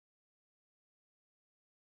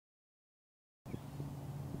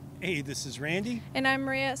Hey, this is Randy. And I'm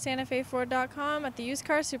Maria at SantaFeFord.com at the Used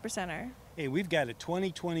Car Supercenter. Hey, we've got a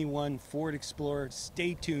 2021 Ford Explorer.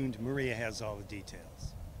 Stay tuned, Maria has all the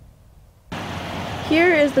details.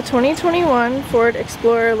 Here is the 2021 Ford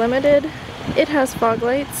Explorer Limited. It has fog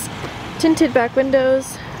lights, tinted back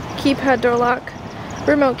windows, keypad door lock,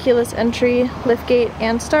 remote keyless entry, liftgate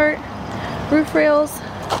and start, roof rails,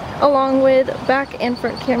 along with back and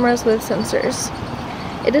front cameras with sensors.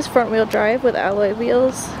 It is front-wheel drive with alloy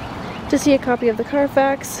wheels. To see a copy of the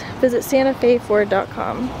Carfax, visit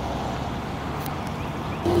SantaFeFord.com.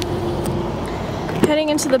 Heading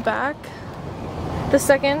into the back, the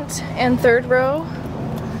second and third row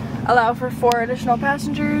allow for 4 additional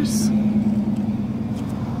passengers.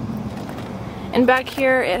 And back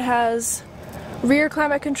here it has rear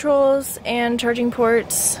climate controls and charging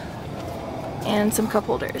ports and some cup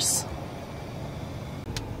holders.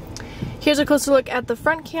 Here's a closer look at the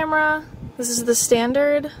front camera. This is the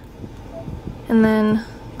standard, and then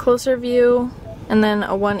closer view, and then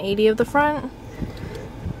a 180 of the front.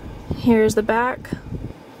 Here's the back.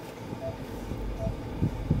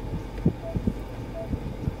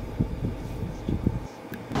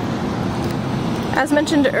 As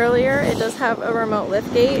mentioned earlier, it does have a remote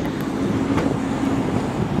liftgate.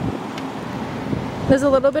 There's a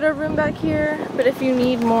little bit of room back here, but if you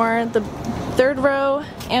need more, the third row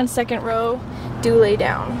and second row do lay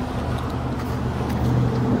down.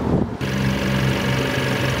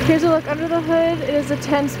 Here's a look under the hood. It is a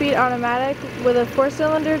 10-speed automatic with a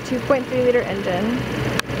 4-cylinder 2.3-liter engine.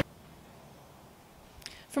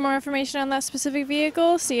 For more information on that specific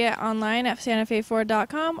vehicle, see it online at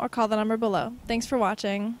SantaFeFord.com or call the number below. Thanks for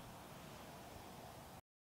watching.